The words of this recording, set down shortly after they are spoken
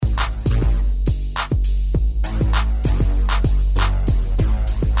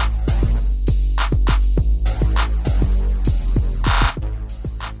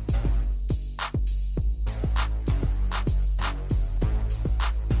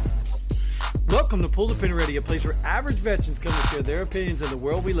Welcome to Pull the Pin Ready, a place where average veterans come to share their opinions of the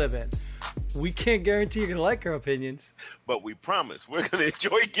world we live in. We can't guarantee you're going to like our opinions, but we promise we're going to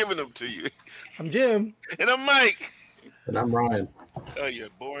enjoy giving them to you. I'm Jim. And I'm Mike. And I'm Ryan. Oh, you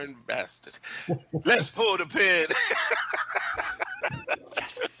boring bastard. Let's pull the pin.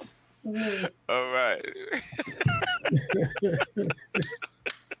 Yes. All right.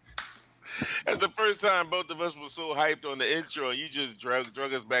 That's the first time both of us were so hyped on the intro, and you just drug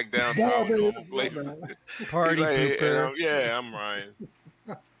us back down to our normal place. Party pooper. Yeah, I'm Ryan.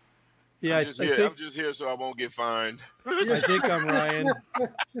 Yeah, I'm just here so I won't get fined. I think I'm Ryan.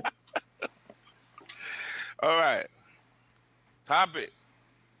 All right. Topic.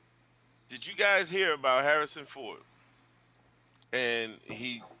 Did you guys hear about Harrison Ford? And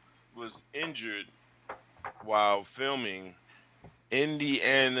he was injured while filming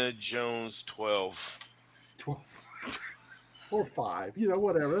Indiana Jones 12. 12. Or 5. You know,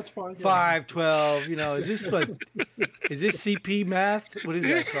 whatever. That's fine. 5, 12. You know, is this CP math? What is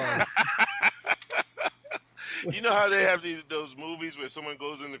that called? You know how they have those movies where someone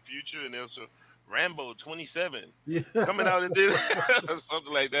goes in the future and they'll say Rambo 27 coming out and did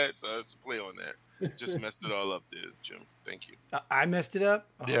something like that. So I have to play on that. Just messed it all up there, Jim. Thank you. I messed it up?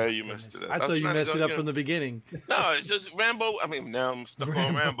 Oh, yeah, you messed it up. I thought you messed it up from the beginning. No, it's just Rambo. I mean, now I'm stuck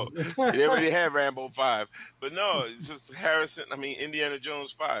on Rambo. They already had Rambo 5. But no, it's just Indiana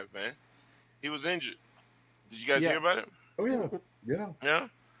Jones 5, man. He was injured. Did you guys hear about it? Oh, yeah. Yeah. Yeah?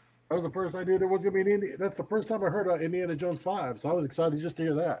 That was the first I knew there was going to be an Indiana. That's the first time I heard of Indiana Jones 5, so I was excited just to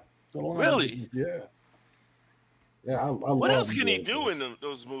hear that. Really? Yeah. Yeah, I what else can he do in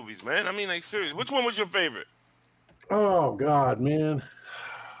those movies, man? I mean, like, seriously, which one was your favorite? Oh, God, man.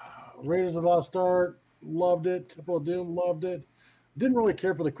 Raiders of the Lost Ark, loved it. Temple of Doom, loved it. Didn't really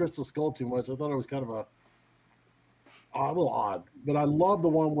care for the Crystal Skull too much. I thought it was kind of a little odd. But I love the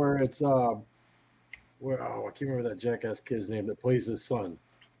one where it's, I can't remember that jackass kid's name that plays his son.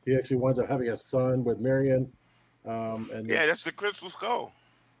 He actually winds up having a son with Marion. Yeah, that's the Crystal Skull.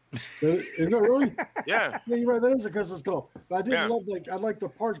 Is it really? Yeah. Yeah, you're right. That is a Crystal Skull. But I didn't love I like the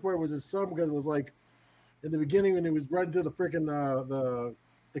parts where it was his son because it was like in the beginning when he was running to the freaking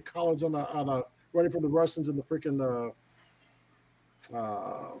the college on the running from the Russians and the freaking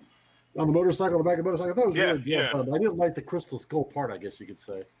on the motorcycle, the back of the motorcycle. I thought it was really good fun. But I didn't like the Crystal Skull part, I guess you could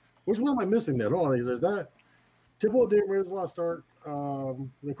say. Which one am I missing there? Hold on, there's that Temple of Doom, Raiders of the Lost Ark,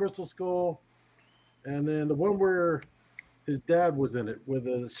 the Crystal Skull, and then the one where his dad was in it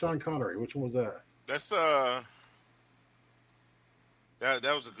with Sean Connery. Which one was that? That's that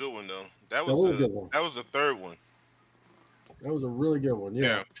was a good one though. That was a good one. That was the third one. That was a really good one.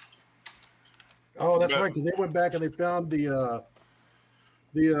 Yeah. Oh, that's right. Because they went back and they found the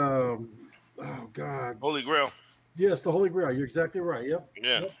oh God, Holy Grail. Yes, the Holy Grail. You're exactly right. Yep.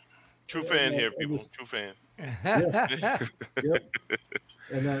 Yeah. Yep. True fan here, people. True fan. Yep.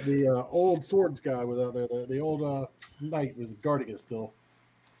 And that the old swords guy was out there. The old knight was guarding it still.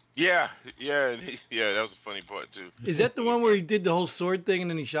 Yeah, that was a funny part too. Is that the one where he did the whole sword thing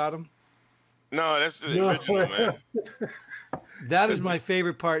and then he shot him? No, that's the original, man. That is my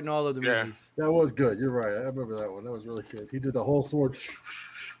favorite part in all of the movies. That was good. You're right. I remember that one. That was really good. He did the whole sword.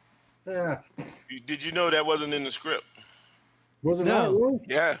 Yeah. Did you know that wasn't in the script? Was it not really?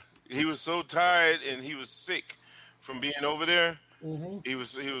 Yeah. He was so tired and he was sick from being over there. Mm-hmm. He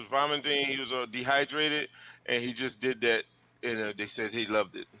was vomiting. He was dehydrated, and he just did that. And they said he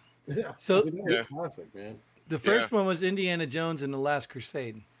loved it. Yeah. So classic, man. The first one was Indiana Jones and the Last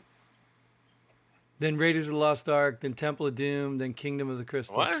Crusade. Then Raiders of the Lost Ark. Then Temple of Doom. Then Kingdom of the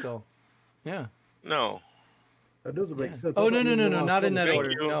Crystal Skull. Yeah. No. That doesn't make sense. Oh no, not in that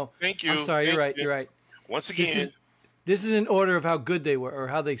order. No. Thank you. I'm sorry. You're right. You're right. Once again, this is in order of how good they were or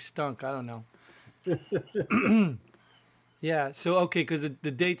how they stunk. I don't know. Yeah. So okay, because the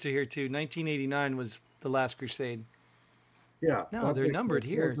dates are here too. 1989 was the Last Crusade. Yeah. No, they're numbered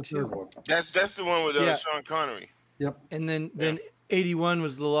here too. That's the one with Sean Connery. Yep. And then 81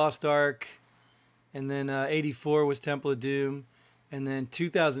 was the Lost Ark, and then 84 was Temple of Doom, and then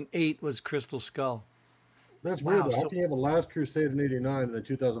 2008 was Crystal Skull. That's weird. How can you have a Last Crusade in 89 and then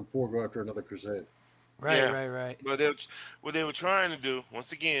 2004 go after another crusade? Right. But what they were trying to do,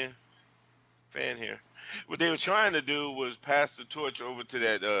 once again, fan here. What they were trying to do was pass the torch over to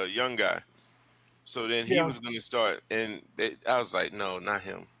that young guy. So then he was going to start, and I was like, no, not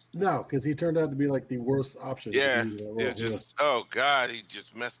him. No, because he turned out to be like the worst option. Yeah, oh God, he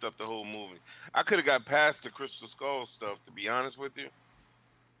just messed up the whole movie. I could have got past the Crystal Skull stuff, to be honest with you,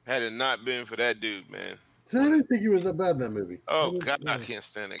 had it not been for that dude, man. So I didn't think he was that bad in that movie. Oh God, I can't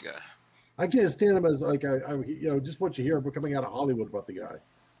stand that guy. I can't stand him as like just what you hear coming out of Hollywood about the guy.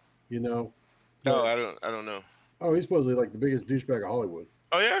 No, I don't know. Oh, he's supposedly like the biggest douchebag of Hollywood.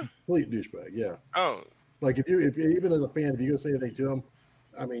 Oh yeah, Complete douchebag. Yeah. oh Like if even as a fan, if you go say anything to him,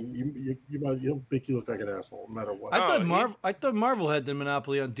 I mean, you'll make you look like an asshole no matter what. I thought Marvel had the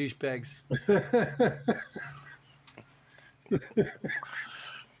monopoly on douchebags.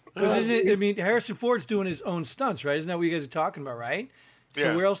 Because isn't it? I mean, Harrison Ford's doing his own stunts, right? Isn't that what you guys are talking about, right? So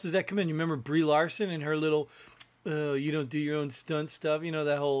Yeah. where else does that come in? You remember Brie Larson and her little, you don't do your own stunt stuff. You know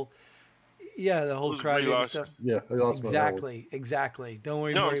that whole, the whole Who's cry Brie Larson? stuff. Yeah, I lost my mind. Exactly. Don't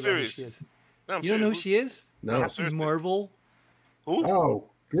worry, No, I'm about who serious. she is. No, I'm You don't know who serious. she is? No. Captain Seriously. Marvel. Who? Oh,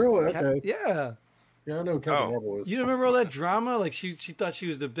 really? Okay. Yeah. Yeah, I know who Captain Oh. Marvel is. You don't remember all that drama? Like she thought she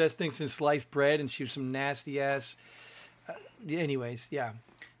was the best thing since sliced bread, and she was some nasty ass. Anyways, yeah,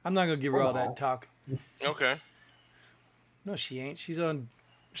 I'm not gonna give her all that talk. Okay. No, she ain't. She's on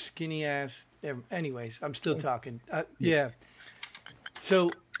skinny ass. Anyways, I'm still talking. Yeah.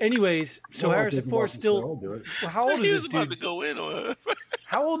 So, anyways, Well, Harrison I'll Ford's do it. still. I'll do it. Well, how old He is was this about to dude? go in on her.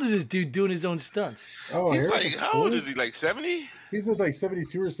 How old is this dude doing his own stunts? Oh, He's Harrison like, how old Ford? is he? Like 70? He's just like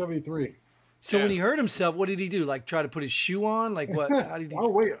 72 or 73. So Yeah. when he hurt himself, what did he do? Like try to put his shoe on? Like what? How did he? Oh,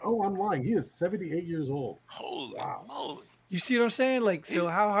 wait. Oh, I'm lying. He is 78 years old. Holy Wow. moly. You see what I'm saying? Like, so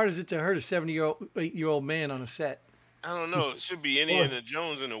how hard is it to hurt a 70-year-old man on a set? I don't know. It should be Indiana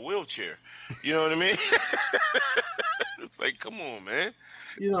Jones in a wheelchair. You know what I mean? It's like, come on, man.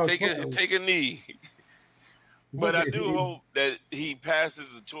 You know, Take it's a knee. But like I do hope that he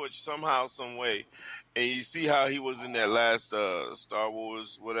passes the torch somehow, some way. And you see how he was in that last Star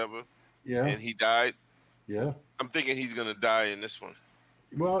Wars, whatever, Yeah, and he died. yeah. I'm thinking he's gonna die in this one.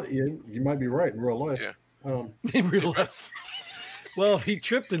 Well, you might be right in real life. Yeah. In real life. Well, if he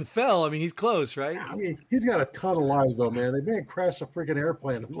tripped and fell, I mean, he's close, right? I mean, he's got a ton of lives, though, man. They may crash a freaking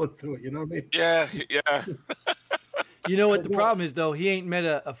airplane and look through it. You know what I mean? Yeah, yeah. You know what the problem is, though? He ain't met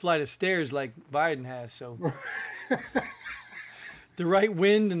a flight of stairs like Biden has. So the right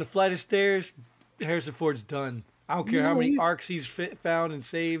wind and the flight of stairs, Harrison Ford's done. I don't care how many arcs he's found and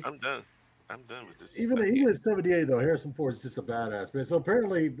saved. I'm done. I'm done with this. Even at 78, though, Harrison Ford's just a badass, man. So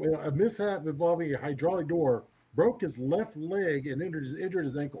apparently, a mishap involving a hydraulic door broke his left leg and injured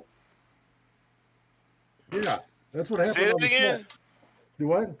his ankle. Yeah, that's what happened. Say it on the again. set. Do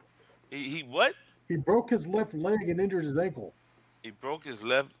what? He what? He broke his left leg and injured his ankle. He broke his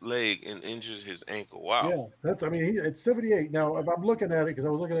left leg and injured his ankle. Wow. Yeah, that's. I mean, it's 78 now. If I'm looking at it, because I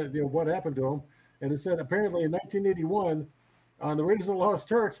was looking at what happened to him, and it said apparently in 1981 on the Raiders of the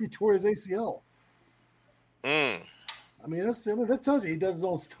Lost Ark he tore his ACL. Mm. I mean, that tells you he does his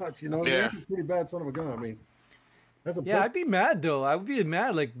own stunts. You know, Yeah. He's a pretty bad son of a gun. I mean, that's a Yeah, I'd be mad, though. I would be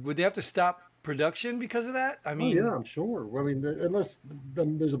mad. Like, would they have to stop production because of that? I Oh, mean, yeah, I'm sure. I mean, unless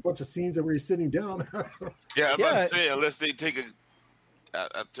then there's a bunch of scenes where he's sitting down. Yeah, I'm about Yeah. to say unless they take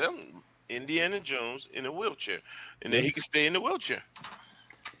I tell him Indiana Jones in a wheelchair, and then he can stay in the wheelchair.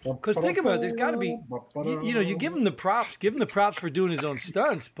 because think about it, there's got to be, you give him the props, for doing his own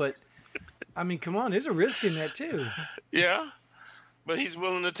stunts, but I mean, come on, there's a risk in that too. Yeah, but he's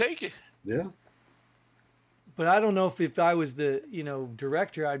willing to take it. Yeah. But I don't know if I was the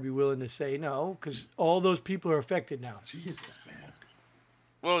director, I'd be willing to say no, because all those people are affected now. Jesus, man.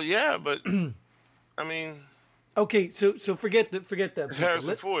 Well, yeah, but I mean, Okay, so forget that. it's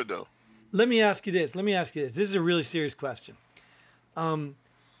Harrison Ford though. Let me ask you this. This is a really serious question.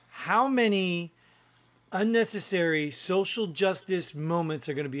 How many unnecessary social justice moments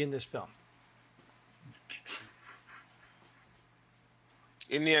are going to be in this film?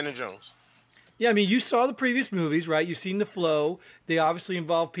 Indiana Jones. Yeah, I mean, you saw the previous movies, right? You've seen the flow. They obviously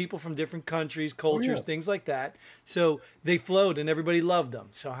involve people from different countries, cultures, yeah. things like that. So they flowed and everybody loved them.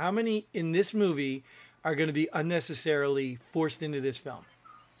 So how many in this movie are going to be unnecessarily forced into this film?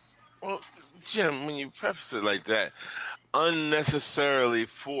 Well, Jim, when you preface it like that, unnecessarily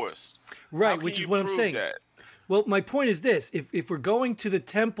forced. Right, How can which is you what I'm prove saying. that? Well, my point is this. If we're going to the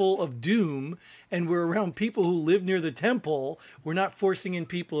Temple of Doom and we're around people who live near the temple, we're not forcing in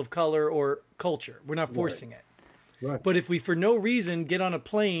people of color or culture. We're not forcing it. Right. But if we, for no reason, get on a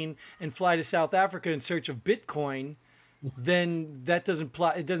plane and fly to South Africa in search of Bitcoin, then that doesn't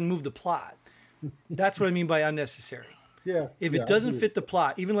it doesn't move the plot. That's what I mean by unnecessary. Yeah. If yeah, it doesn't I agree. fit the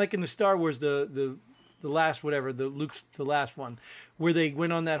plot, even like in the Star Wars, the last whatever, the last one, where they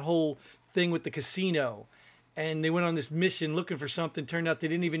went on that whole thing with the casino, and they went on this mission looking for something. Turned out they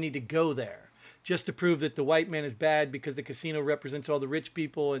didn't even need to go there, just to prove that the white man is bad because the casino represents all the rich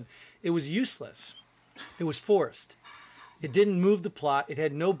people, and it was useless. It was forced. It didn't move the plot. It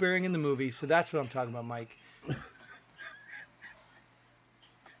had no bearing in the movie. So that's what I'm talking about, Mike.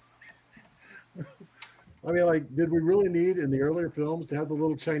 I mean, like, did we really need in the earlier films to have the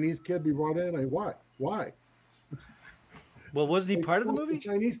little Chinese kid be brought in? Like, why? Why? Well, wasn't he They part of the forced movie?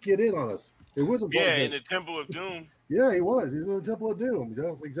 Chinese kid in on us. It wasn't. Yeah, in the Temple of Doom. Yeah, he was. He's in the Temple of Doom.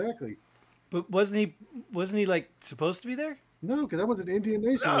 Yeah, exactly. But wasn't he like supposed to be there? No, because that was an Indian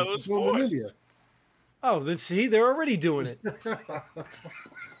nation. No, it was forced. India. Oh, then see, they're already doing it.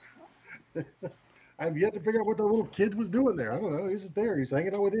 I've yet to figure out what the little kid was doing there. I don't know. He's just there. He's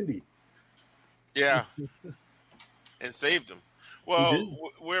hanging out with Indy. Yeah, and saved them. Well,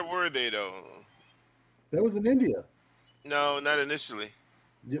 where were they though? That was in India. No, not initially.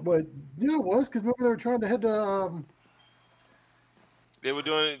 Yeah, but you know it was because remember they were trying to head to. They were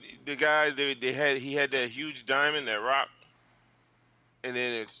doing the guys. He had that huge diamond, that rock, and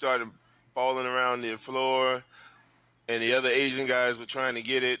then it started falling around the floor, and the other Asian guys were trying to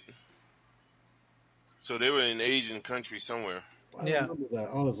get it. So they were in an Asian country somewhere. I don't remember that,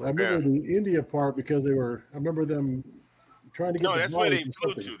 honestly. I remember the India part because they were. I remember them trying to get. No, that's where they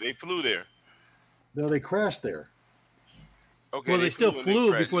flew to. They flew there. No, they crashed there. Okay. Well, they still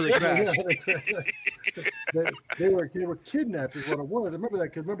flew before they crashed. they were kidnapped, is what it was. I remember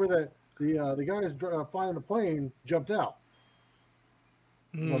that because remember that the guys flying the plane jumped out.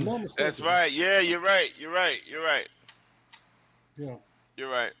 That's right. Yeah, you're right. Yeah. You're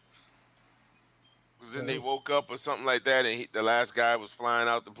right. Because then they woke up or something like that, and the last guy was flying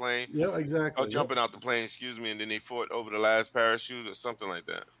out the plane. Yeah, exactly. Oh, jumping out the plane, excuse me, and then they fought over the last parachute or something like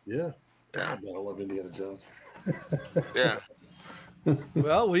that. Yeah. God, man, I love Indiana Jones. Yeah.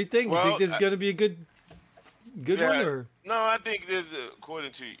 Well, what do you think? You think this is going to be a good one? Or? No, I think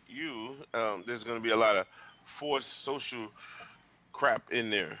according to you, there's going to be a lot of forced social crap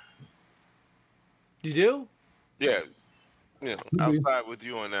in there. You do? Yeah. I'll side with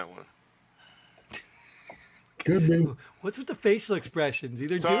you on that one. Could be. What's with the facial expressions?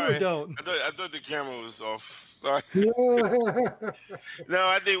 Either do or don't. I thought the camera was off. Sorry. No,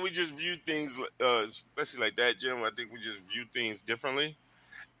 I think we just view things, especially like that, Jim. I think we just view things differently,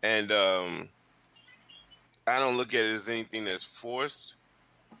 and I don't look at it as anything that's forced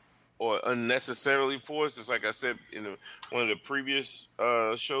or unnecessarily forced. It's like I said in one of the previous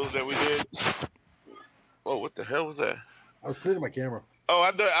shows that we did. Oh, what the hell was that? I was cleaning my camera. Oh,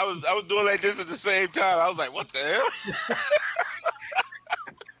 I thought I was doing like this at the same time. I was like, what the hell?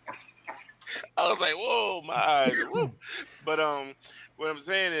 I was like, whoa, my eyes. Whoa. But what I'm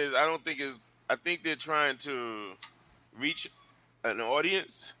saying is I think they're trying to reach an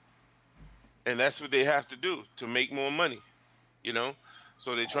audience, and that's what they have to do to make more money,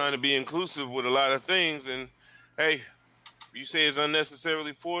 So they're trying to be inclusive with a lot of things, and hey, you say it's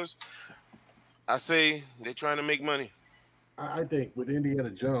unnecessarily forced, I say they're trying to make money. I think with Indiana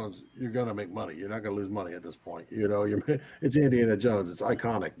Jones, you're going to make money. You're not going to lose money at this point. It's Indiana Jones. It's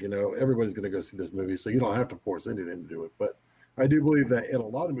iconic. Everybody's going to go see this movie, so you don't have to force anything to do it. But I do believe that in a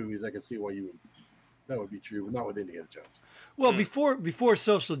lot of movies, I can see why that would be true, but not with Indiana Jones. Well, before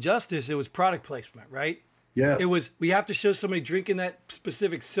social justice, it was product placement, right? Yes. It was, we have to show somebody drinking that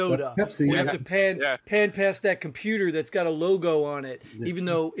specific soda. Pepsi, we have to pan past that computer that's got a logo on it, even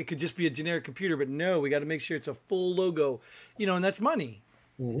though it could just be a generic computer. But no, we got to make sure it's a full logo, and that's money.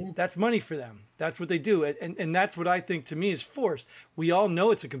 Mm-hmm. That's money for them. That's what they do. And that's what I think, to me, is forced. We all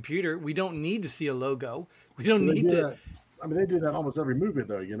know it's a computer. We don't need to see a logo. We don't need to. I mean, they do that almost every movie,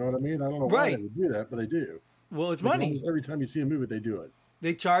 though. You know what I mean? I don't know why they would do that, but they do. Well, it's money. Almost every time you see a movie, they do it.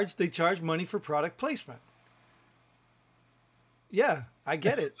 They charge money for product placement. Yeah, I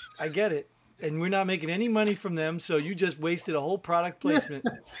get it. And we're not making any money from them, so you just wasted a whole product placement.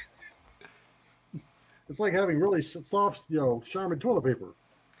 It's like having really soft, Charmin toilet paper.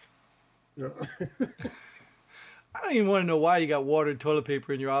 I don't even want to know why you got watered toilet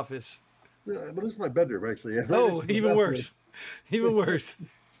paper in your office. Yeah, but this is my bedroom, actually. Oh, even worse. Even worse.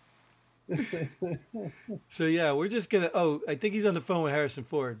 So, yeah, we're just going to... I think he's on the phone with Harrison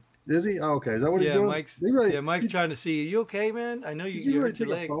Ford. Is he? Oh, okay. Is that what he's doing? Mike's trying to see. Are you okay, man? I know you hurt your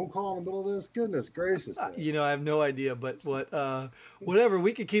leg. A phone call in the middle of this? Goodness gracious. I have no idea, but whatever.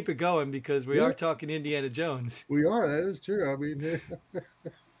 We can keep it going because we are talking Indiana Jones. We are. That is true. I mean,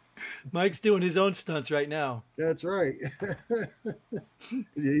 Mike's doing his own stunts right now. That's right.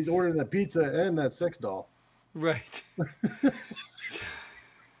 He's ordering that pizza and that sex doll. Right.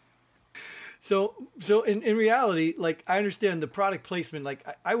 So in reality, like, I understand the product placement. Like,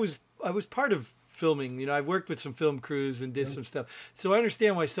 I was part of filming. I've worked with some film crews and did some stuff. So I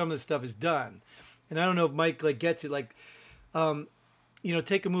understand why some of the stuff is done. And I don't know if Mike gets it. Like,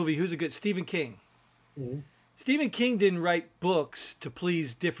 take a movie. Who's a good Stephen King? Mm-hmm. Stephen King didn't write books to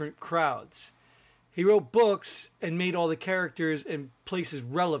please different crowds. He wrote books and made all the characters and places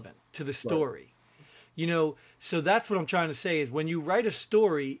relevant to the story. So that's what I'm trying to say is when you write a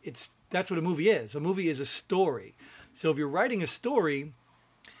story, that's what a movie is. A movie is a story. So if you're writing a story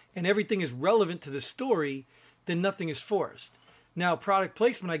and everything is relevant to the story, then nothing is forced. Now, product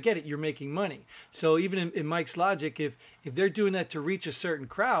placement, I get it. You're making money. So even in Mike's logic, if they're doing that to reach a certain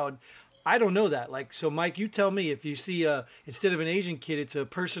crowd, I don't know that. Like, so Mike, you tell me if you see instead of an Asian kid, it's a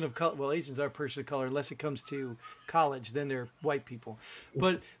person of color. Well, Asians are a person of color unless it comes to college, then they're white people.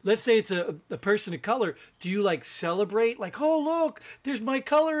 But let's say it's a person of color. Do you like celebrate? Like, oh look, there's my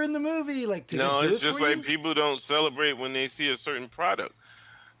color in the movie. Like, does No, it do it's it just for like you? people don't celebrate when they see a certain product.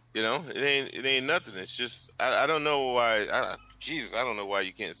 It ain't nothing. It's just I don't know why. Jesus, I don't know why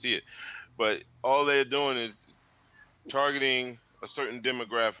you can't see it, but all they're doing is targeting a certain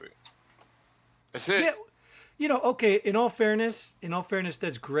demographic. That's it. Yeah, okay. In all fairness,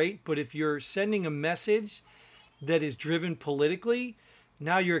 that's great. But if you're sending a message that is driven politically,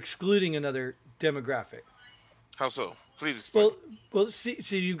 now you're excluding another demographic. How so? Please explain. Well, see,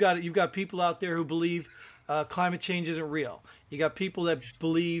 you've got people out there who believe climate change isn't real. You got people that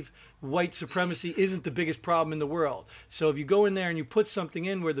believe white supremacy isn't the biggest problem in the world. So if you go in there and you put something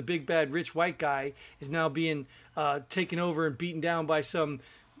in where the big bad rich white guy is now being taken over and beaten down by some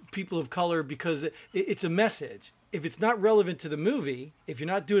people of color because it's a message. If it's not relevant to the movie, if you're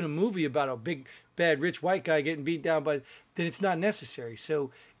not doing a movie about a big bad rich white guy getting beat down by, then it's not necessary.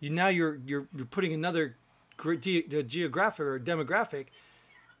 So you're putting another geographic or demographic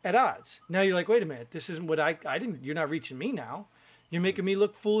at odds. Now you're like, wait a minute, this isn't what I didn't. You're not reaching me now. You're making me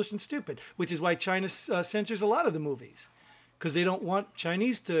look foolish and stupid, which is why China censors a lot of the movies because they don't want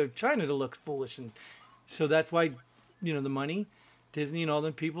China to look foolish, and so that's why the money, Disney and all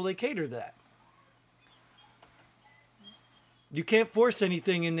them people, they cater to that. You can't force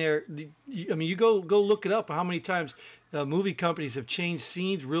anything in there. I mean, you go look it up. How many times movie companies have changed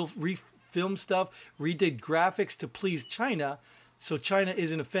scenes, refilmed stuff, redid graphics to please China, so China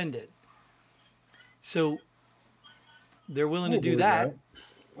isn't offended. So they're willing to do that.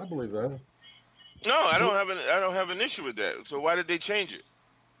 I believe that. No, I don't have an issue with that. So why did they change it?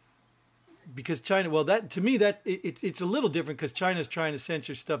 Because China, well, that to me it's a little different because China's trying to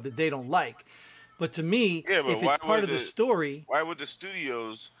censor stuff that they don't like. But to me, if it's part of the story, why would the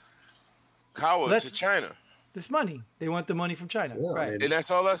studios cower to China? This money. They want the money from China, right? And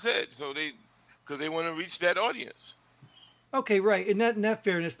that's all I said. So because they want to reach that audience. Okay, right. In that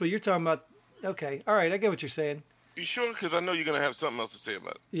fairness, but you're talking about. Okay, all right. I get what you're saying. You sure? Because I know you're gonna have something else to say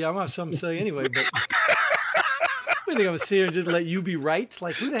about it. Yeah, I'm gonna have something to say anyway. But I think I'm gonna sit here and just let you be right.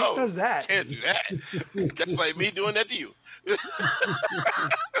 Like, who the heck does that? Can't do that. That's like me doing that to you.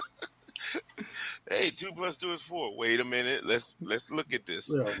 Hey, 2 + 2 is 4. Wait a minute. Let's look at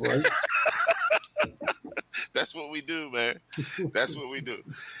this. Yeah, right. That's what we do, man. That's what we do.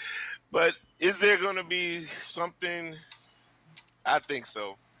 But is there going to be something? I think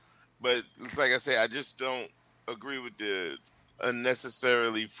so. But it's like I say, I just don't agree with the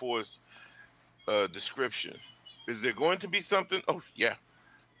unnecessarily forced description. Is there going to be something? Oh, yeah.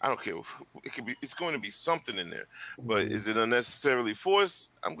 I don't care. It's going to be something in there. But is it unnecessarily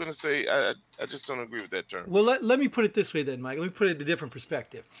forced? I'm going to say I just don't agree with that term. Well, let me put it this way then, Mike. Let me put it in a different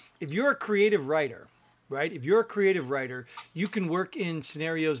perspective. If you're a creative writer, right? If you're a creative writer, you can work in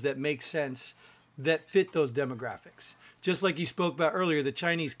scenarios that make sense, that fit those demographics. Just like you spoke about earlier, the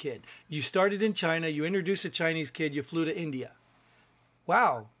Chinese kid. You started in China, you introduced a Chinese kid, you flew to India.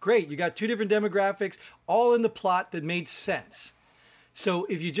 Wow, great. You got two different demographics, all in the plot that made sense. So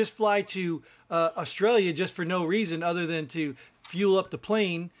if you just fly to Australia just for no reason other than to fuel up the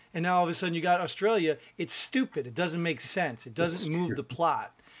plane, and now all of a sudden you got Australia, it's stupid. It doesn't make sense. It doesn't move the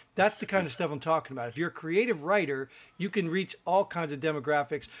plot. That's the kind of stuff I'm talking about. If you're a creative writer, you can reach all kinds of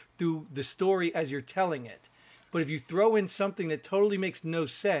demographics through the story as you're telling it. But if you throw in something that totally makes no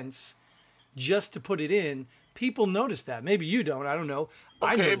sense just to put it in, people notice that. Maybe you don't. I don't know.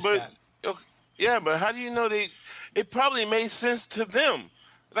 I notice that. Yeah, but how do you know it probably made sense to them?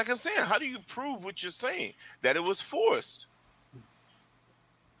 Like I'm saying, how do you prove what you're saying? That it was forced?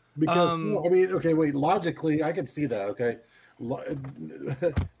 Because, logically, I can see that, okay?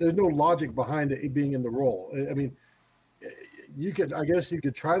 There's no logic behind it being in the role. I mean, I guess you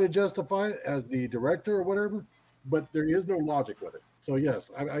could try to justify it as the director or whatever, but there is no logic with it. So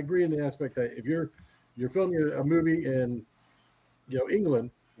yes, I agree in the aspect that if you're filming a movie in, England,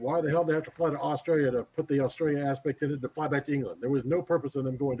 why the hell do they have to fly to Australia to put the Australia aspect in it to fly back to England? There was no purpose in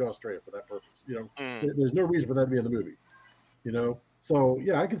them going to Australia for that purpose. There's no reason for that to be in the movie. So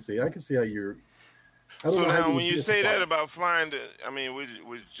yeah, I can see how you're. So now, when you say that about flying to, I mean,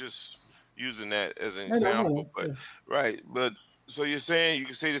 we're just using that as an example, but right. But So you're saying you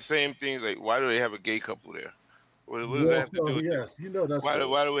can say the same thing, like, why do they have a gay couple there? What does that have to do with yes, that's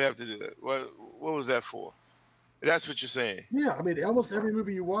why do we have to do that? What was that for? That's what you're saying. Yeah, I mean, almost every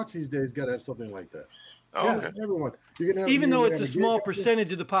movie you watch these days got to have something like that. Oh, Yeah, okay. everyone. Even though it's a small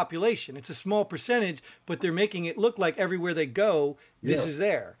percentage of the population, it's a small percentage, but they're making it look like everywhere they go, this is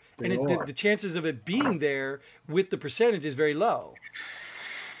there. And the chances of it being there with the percentage is very low.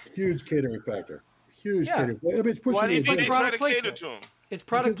 Huge catering factor. Huge catering. I mean, it's pushing. Why do you think they try to cater to them? It's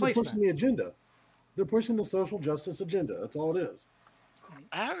product placement. They're pushing the agenda. They're pushing the social justice agenda. That's all it is.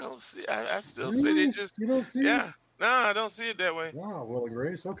 I don't see. I still say they just. You don't see? Yeah. No, I don't see it that way. Wow, Will and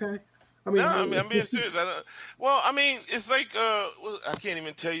Grace. Okay. I mean, I'm being serious. Well, I mean, it's like I can't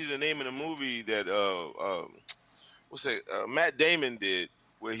even tell you the name of the movie that Matt Damon did,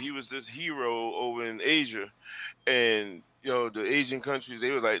 where he was this hero over in Asia, and the Asian countries, they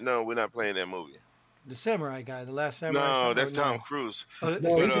were like, no, we're not playing that movie. The samurai guy, the last samurai. No, that's Tom Cruise. You're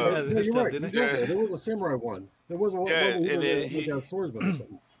right. There was a samurai one. There was one. Like a swordsman or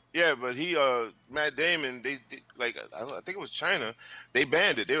something. Yeah, but Matt Damon, they like, I think it was China. They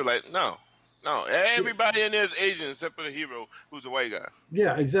banned it. They were like, no, everybody in there is Asian except for the hero, who's a white guy.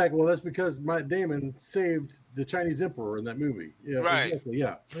 Yeah, exactly. Well, that's because Matt Damon saved the Chinese emperor in that movie. Yeah, right. Exactly.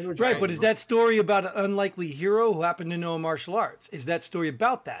 Yeah. Right, but is that story about an unlikely hero who happened to know martial arts? Is that story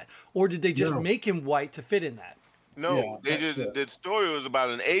about that, or did they just make him white to fit in that? No, the story was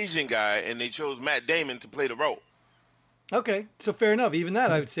about an Asian guy, and they chose Matt Damon to play the role. Okay, so fair enough. Even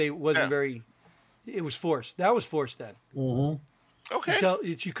that, I would say, wasn't very. It was forced. That was forced then. Mm-hmm. Okay.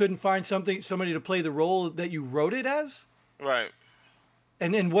 You couldn't find somebody to play the role that you wrote it as. Right.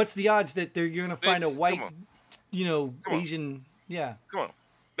 And then what's the odds that you're going to find a white, Asian? Yeah. Come on,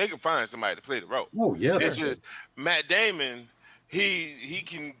 they can find somebody to play the role. Oh yeah. It's just Matt Damon. He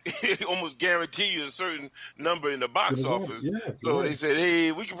can almost guarantee you a certain number in the box office. Yeah, so they said,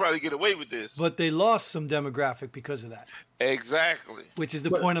 hey, we can probably get away with this. But they lost some demographic because of that. Exactly. Which is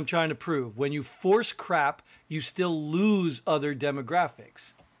the point I'm trying to prove. When you force crap, you still lose other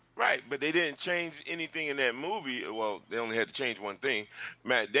demographics. Right, but they didn't change anything in that movie. Well, they only had to change one thing.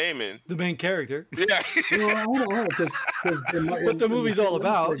 Matt Damon. The main character. Yeah. What the movie's all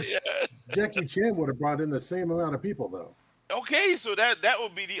about. Jackie Chan would have brought in the same amount of people, though. Okay, so that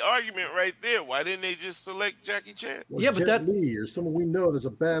would be the argument right there. Why didn't they just select Jackie Chan? Well, but Jet Li or someone we know there's a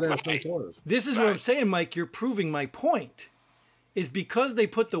badass martial artist. This is what I'm saying, Mike. You're proving my point. Is because they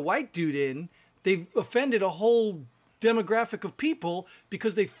put the white dude in, they've offended a whole demographic of people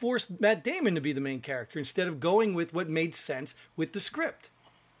because they forced Matt Damon to be the main character instead of going with what made sense with the script.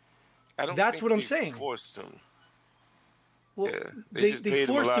 That's what I'm saying. Forced him. Well, they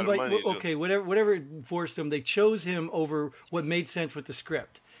forced him. Whatever forced him, they chose him over what made sense with the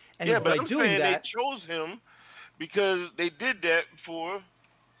script. And but I'm saying they chose him because they did that for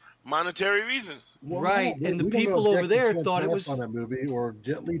monetary reasons. Well, right, and the people over there thought it was on that movie, or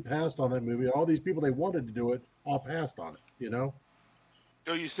Jet Li passed on that movie. All these people they wanted to do it all passed on it. Are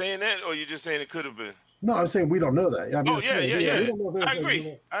you saying that, or are you just saying it could have been? No, I'm saying we don't know that. I mean, We don't know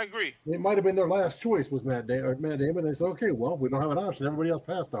I agree. It might have been their last choice was Matt Damon. They said, okay, well, we don't have an option. Everybody else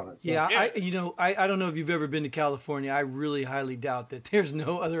passed on it. So. I don't know if you've ever been to California. I really highly doubt that there's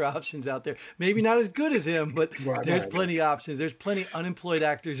no other options out there. Maybe not as good as him, but there's plenty of options. There's plenty of unemployed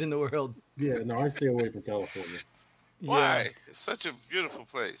actors in the world. Yeah, no, I stay away from California. Why? It's such a beautiful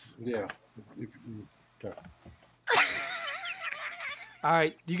place. Yeah. Okay. All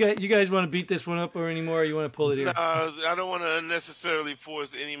right, you guys want to beat this one up or any more? Or you want to pull it here? I don't want to unnecessarily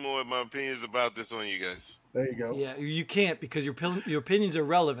force any more of my opinions about this on you guys. There you go. Yeah, you can't because your opinions are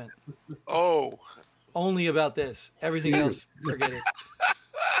relevant. Oh, only about this. Everything else, forget it.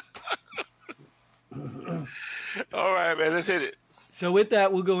 All right, man, let's hit it. So with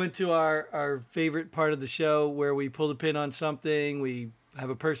that, we'll go into our favorite part of the show where we pull the pin on something. We have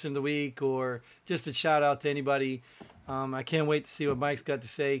a person of the week or just a shout out to anybody. I can't wait to see what Mike's got to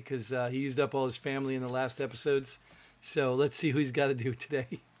say because he used up all his family in the last episodes. So let's see who he's got to do today.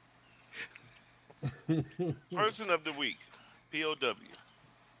 Person of the week, POW.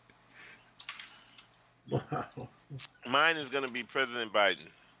 Wow. Mine is going to be President Biden.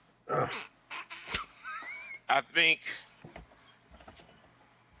 I think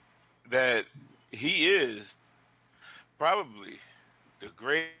that he is probably the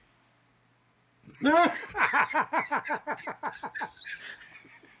great.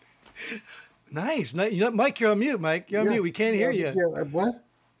 Nice. Mike, you're on mute. Mike, you're on mute. We can't hear you. Yeah, what?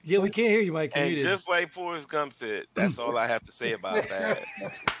 Yeah, we can't hear you, Mike. And just like Forrest Gump said, that's all I have to say about that.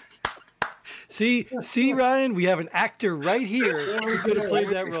 See, Ryan, we have an actor right here who could have played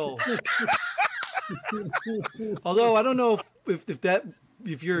that role. Although I don't know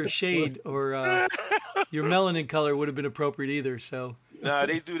if your shade or your melanin color would have been appropriate either. So nah,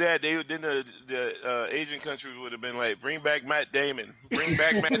 they do that. Then the Asian countries would have been like, bring back Matt Damon. Bring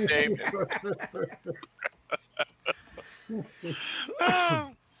back Matt Damon.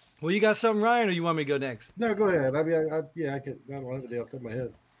 Well, you got something, Ryan, or you want me to go next? No, go ahead. I mean, I can. I don't have any off the top of my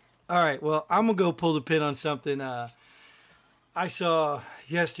head. All right. Well, I'm gonna go pull the pin on something I saw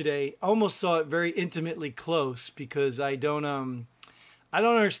yesterday. Almost saw it very intimately close because I don't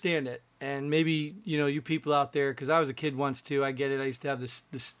understand it. And maybe you people out there, because I was a kid once too. I get it. I used to have the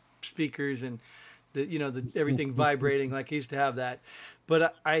speakers and the everything vibrating like I used to have that.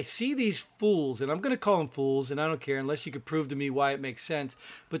 But I see these fools, and I'm going to call them fools, and I don't care unless you could prove to me why it makes sense.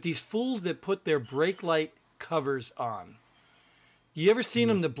 But these fools that put their brake light covers on. You ever seen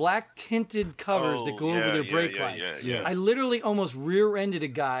them, the black tinted covers that go over their brake lights? Yeah. I literally almost rear-ended a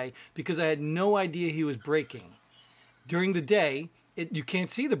guy because I had no idea he was braking. During the day, you can't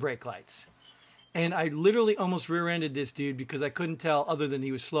see the brake lights. And I literally almost rear-ended this dude because I couldn't tell other than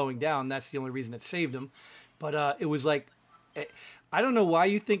he was slowing down. That's the only reason it saved him. But it was like, I don't know why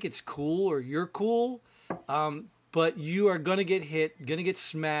you think it's cool or you're cool, but you are going to get hit, going to get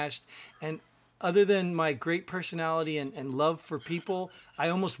smashed. And other than my great personality and love for people, I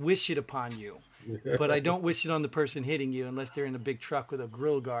almost wish it upon you. But I don't wish it on the person hitting you unless they're in a big truck with a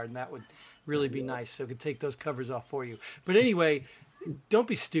grill guard, and that would really be nice. So I could take those covers off for you. But anyway, don't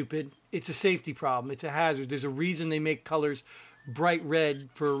be stupid. It's a safety problem. It's a hazard. There's a reason they make colors bright red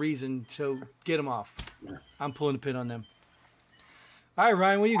for a reason. So get them off. I'm pulling the pin on them. All right,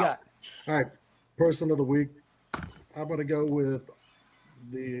 Ryan, what you got? All right, person of the week. I'm going to go with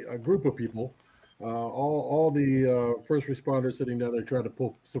a group of people. All the first responders sitting down there trying to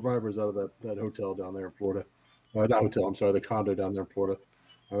pull survivors out of that hotel down there in Florida. Not hotel, I'm sorry, the condo down there in Florida.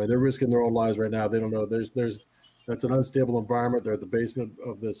 I mean, they're risking their own lives right now. They don't know. There's that's an unstable environment. They're at the basement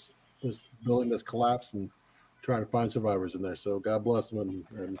of this building that's collapsed and trying to find survivors in there. So God bless them,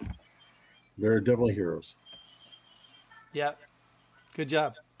 and they're definitely heroes. Yeah, good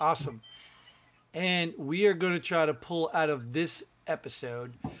job. Awesome. And we are going to try to pull out of this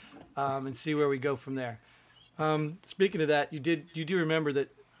episode and see where we go from there. Speaking of that, you do remember that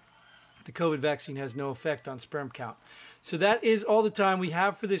the COVID vaccine has no effect on sperm count. So that is all the time we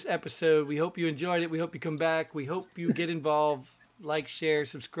have for this episode. We hope you enjoyed it. We hope you come back. We hope you get involved. Like, share,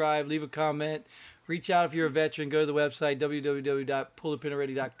 subscribe, leave a comment. Reach out if you're a veteran. Go to the website,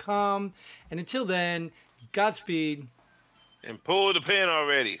 www.pullthepinalready.com. And until then, Godspeed. And pull the pin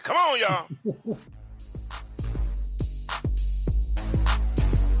already. Come on, y'all.